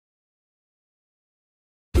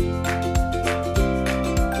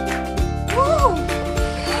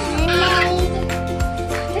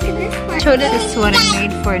So this is what I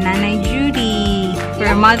made for Nanay Judy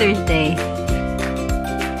for Mother's Day.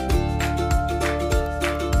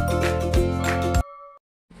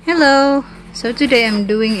 Hello! So today I'm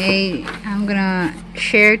gonna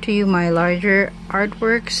share to you my larger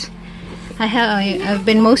artworks. I've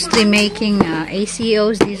been mostly making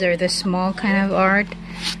ACOs. These are the small kind of art,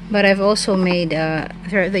 but I've also made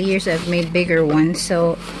throughout the years I've made bigger ones.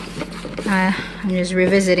 So I'm just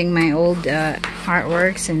revisiting my old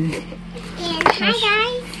artworks and hi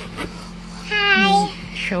guys. Hi.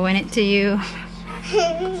 Showing it to you.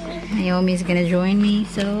 Naomi's gonna join me,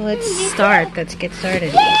 so let's start. Let's get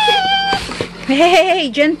started. Hey,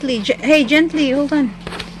 gently. Hey, gently. Hold on.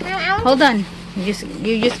 Hold on. You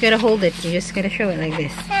just gotta hold it. You just gotta show it like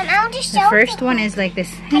this. I'll just show the first one is like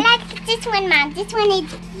this. I like this one, Mom. This one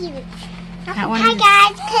is cute. That one hi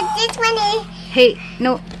guys, because this one is... Hey,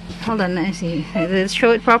 no. Hold on. Let's see. Let's show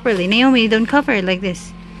it properly. Naomi, don't cover it like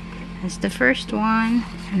this. That's the first one.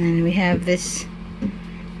 And then we have this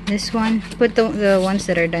one. Put the ones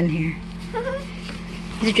that are done here.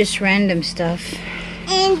 These are just random stuff.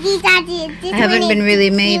 And these are I haven't been really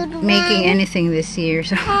making anything this year,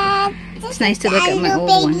 so it's nice to look at my old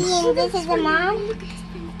ones. And this is the mom.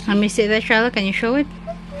 Let me see that, Charlotte. Can you show it?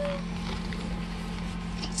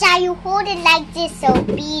 So you hold it like this, so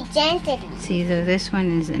be gentle. See, so this one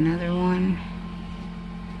is another one.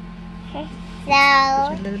 So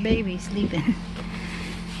there's a little baby sleeping.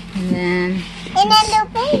 And then little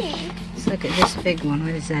baby. Let's look at this big one.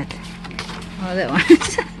 What is that? Oh, that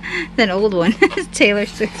one's that old one. It's Taylor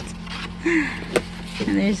Swift.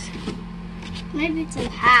 And there's... Maybe it's a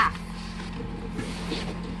half.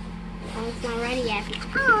 Oh, it's not ready yet.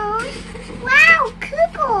 Oh, wow,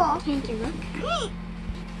 cool. Can't you look?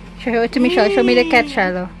 Show it to me, Charlotte. Show me the cat,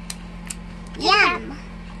 Charlotte. Yum.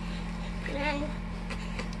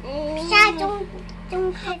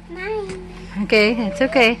 Don't cut mine. Okay, it's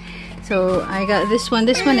okay. So I got this one.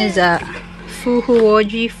 This one is a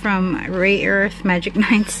Fuhuoji from Ray Earth Magic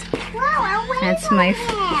Nights. That's my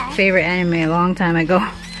favorite anime a long time ago.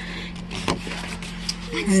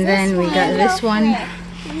 And then we got this one.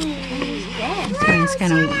 This one is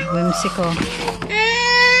kind of whimsical.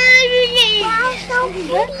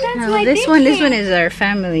 No, this one is our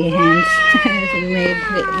family hands. We made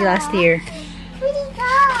last year.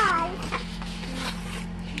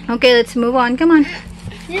 Okay, let's move on. Come on.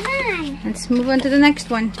 Let's move on to the next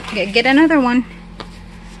one. Get another one.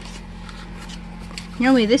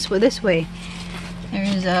 Naomi, this way.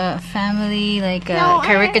 There's a family, like a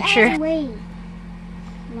caricature.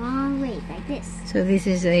 Long way, like this. So this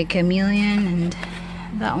is a chameleon, and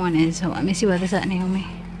that one is... Oh, let me see, what is that, Naomi?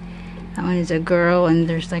 That one is a girl, and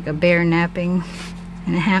there's like a bear napping,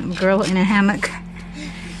 and a girl in a hammock.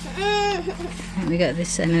 And we got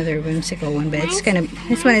this another whimsical one, but it's kind of...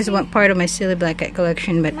 This one is one part of my Silly Black Cat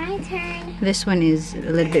collection, but this one is a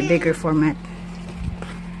little bit bigger format.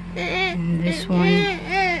 And this one...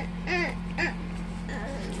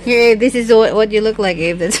 Here, Abe, this is what you look like,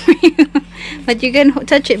 Abe. That's for you. But you can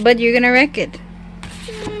touch it, but you're gonna wreck it.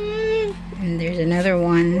 And there's another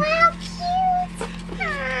one. Wow, cute!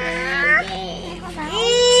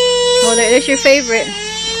 Oh, there's your favorite.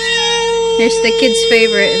 There's the kids'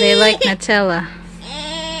 favorite. They like Nutella.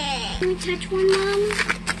 Can you touch one, Mom?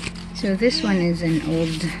 So this one is an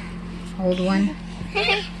old one.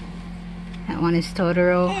 That one is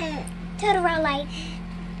Totoro. Totoro like.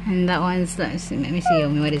 And that one's, let me see,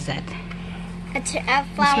 Yomi, what is that? A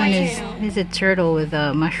flower turtle. This is a turtle with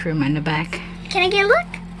a mushroom on the back. Can I get a look?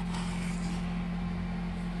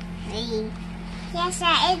 Yes,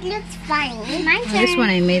 it looks funny. My turn. This one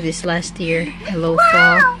I made this last year. Hello,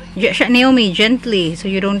 fall. Naomi, gently, so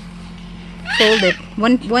you don't fold it.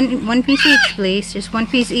 One piece each, please. Just one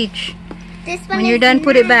piece each. This one when you're done,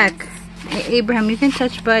 put it back. Hey, Abraham, you can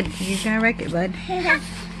touch Bud. You're gonna wreck it, Bud.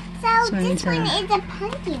 So this one is a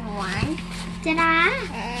pumpkin one. Ta-da!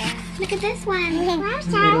 Look at this one.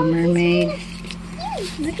 Little mermaid.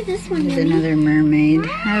 Look at this one. There's another mermaid.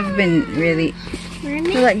 I've been really... I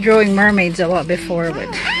feel like drawing mermaids a lot before, but...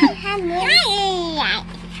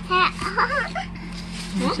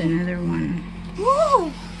 There's another one.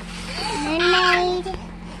 Woo! Mermaid.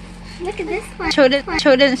 Look at this one. Show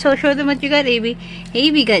them what you got, Abby.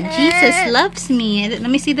 Abby got Jesus Loves Me.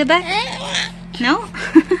 Let me see the back. No?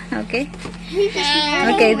 Okay.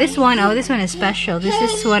 Okay, this one. Oh, this one is special. This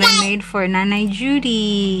is what I made for Nanay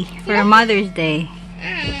Judy for Mother's Day.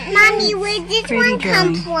 Mommy, where did this one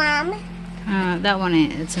come from? That one,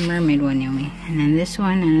 it's a mermaid one, Yomi. And then this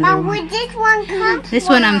one, another one. Where did this one come from? This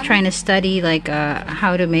one I'm trying to study, like,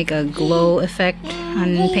 how to make a glow effect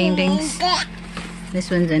on paintings. This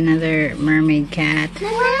one's another mermaid cat.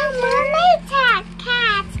 Wow, mermaid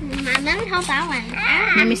hold that one.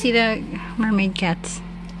 Let me see the mermaid cats.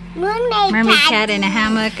 Mermaid Cat in a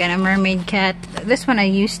hammock and a mermaid cat. This one I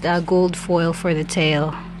used gold foil for the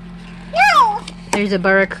tail. No. There's a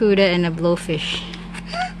barracuda and a blowfish.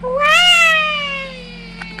 Wow.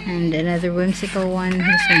 And another whimsical one.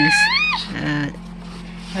 This one is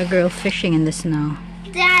a girl fishing in the snow.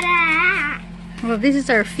 Dada. Well, this is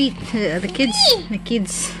our feet. The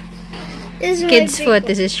kids' This foot.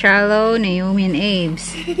 This is Charlo, Naomi, and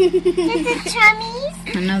Abe's. This is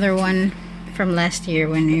tummies. Another one from last year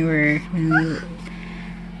when we were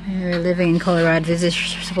living in Colorado. This is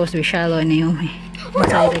supposed to be Charlo and Naomi.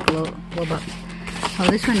 Oh,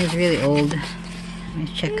 this one is really old. Let me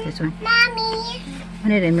check this one. Mommy. When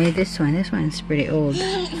did I make this one? This one's pretty old.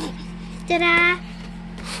 Ta-da.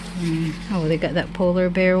 Oh, they got that polar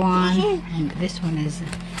bear one. And this one is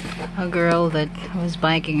a girl that was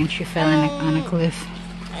biking and she fell on a cliff.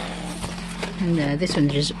 And this one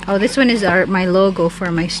this one is my logo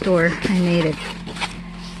for my store. I made it.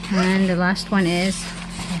 And the last one is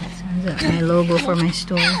my logo for my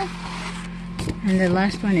store. And the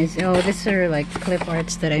last one is these are like clip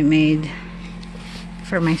arts that I made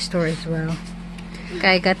for my store as well.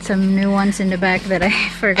 I got some new ones in the back that I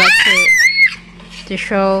forgot to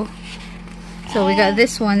show. So we got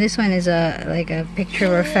this one. This one is like a picture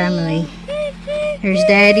of our family. There's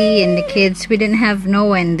Daddy and the kids. We didn't have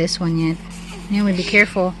Noah in this one yet. Anyway, be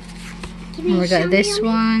careful. And we got this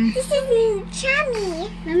one. This is chummy.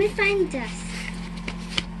 Let me find this.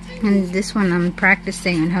 And this one I'm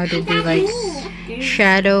practicing on how to do like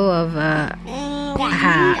shadow of a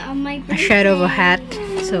shadow of a hat.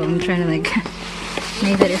 So I'm trying to like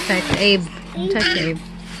make that effect. Abe, don't touch Abe.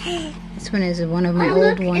 This one is one of my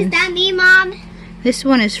old ones. Is that me, Mom? This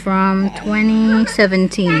one is from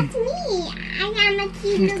 2017. That's me. I got a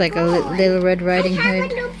cute It's like a little Red Riding I have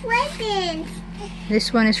Hood. a little present.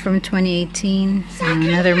 This one is from 2018.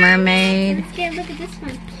 Another mermaid. Let's look at this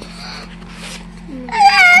one.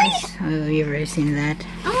 Oh, you've already seen that.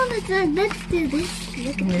 Oh, let's do this.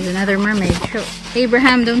 Look at There's another mermaid. Show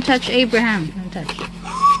Abraham, don't touch Abraham. Don't touch.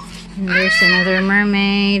 And there's another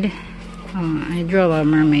mermaid. Oh, I drew a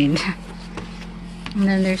mermaid. And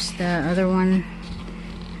then there's the other one.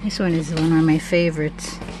 This one is one of my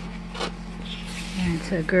favorites. And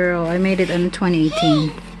it's a girl. I made it in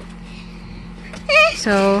 2018.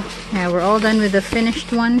 So, yeah, we're all done with the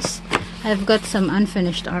finished ones. I've got some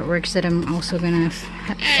unfinished artworks that I'm also gonna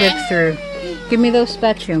flip through. Give me those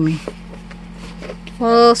spatulas.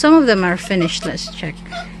 Well, some of them are finished. Let's check.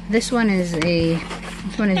 This one is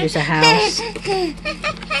just a house. I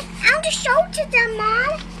want to show to them,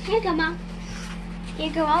 Mom. Here you go, Mom. Here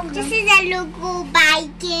you go. This is a little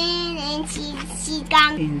biking, and she's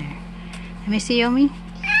gone. In there. Let me see, Yomi.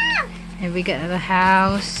 And we got the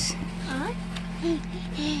house.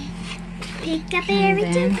 Pick up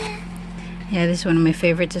everything. Yeah, this is one of my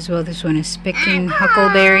favorites as well. This one is picking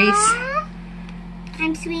huckleberries.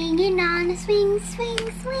 I'm swinging on a swing,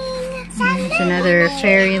 swing, swing. There's another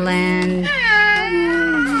fairyland.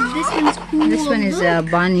 This one's cool. This one is a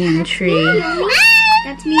banyan tree.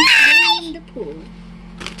 That's me swimming in the pool.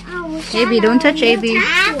 AB, don't touch AB.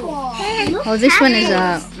 Oh, this one is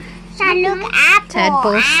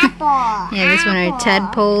tadpoles. Yeah, this one are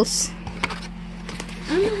tadpoles.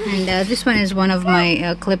 And this one is one of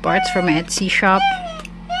my clip arts from my Etsy shop.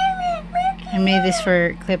 I made this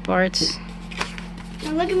for clip arts.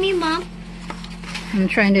 Now look at me, Mom. I'm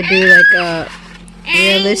trying to do like a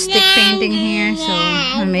realistic painting here, so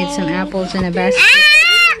I made some apples in a basket.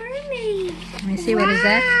 Let me see, what is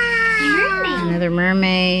that? Another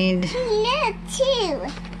mermaid. Look, two.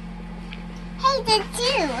 Hey, the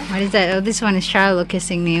two. What is that? Oh, this one is Charlo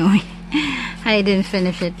kissing Naomi. I didn't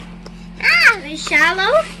finish it.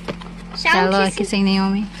 Shallow. Shallow kissing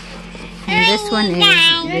Naomi. And this one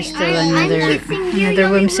is still another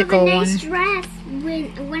whimsical one.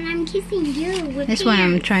 When I'm kissing you with this one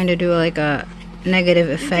I'm trying to do like a negative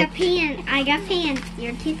effect. I got pants.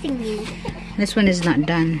 You're kissing me. This one is not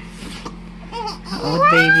done. Uh-oh, the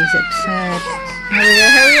baby's upset.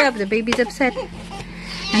 Hurry up, the baby's upset.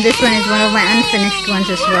 And this one is one of my unfinished ones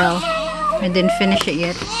as well. I didn't finish it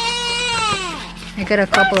yet. I got a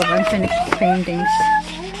couple of unfinished paintings.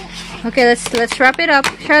 Okay, let's wrap it up.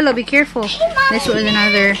 Charlo, be careful. This was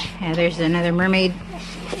another. Yeah, there's another mermaid,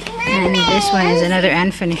 and this one is another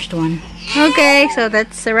unfinished one. Okay, so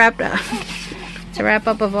that's a wrap up. It's a wrap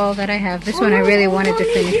up of all that I have. This one I really wanted to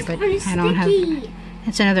finish, but I don't have.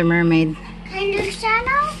 It's another mermaid. Can I do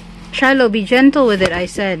Shallow? Charlo, be gentle with it. I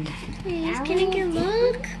said. Please, can I get a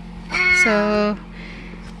look? So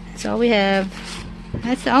that's all we have.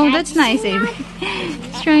 That's nice, Amy.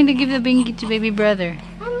 He's trying to give the binky to baby brother.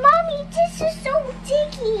 Mommy, just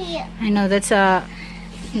you. I know that's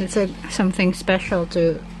something special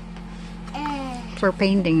for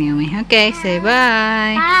painting, Naomi. Okay, say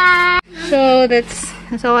bye. Bye. So that's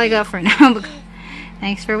all I got for now.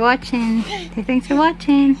 Thanks for watching. Say thanks for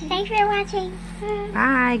watching. Thanks for watching.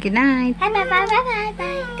 Bye. Good night. Bye bye bye bye bye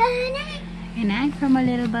bye. Good night. Good night from a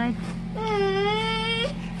little bud.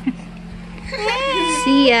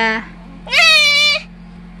 See ya.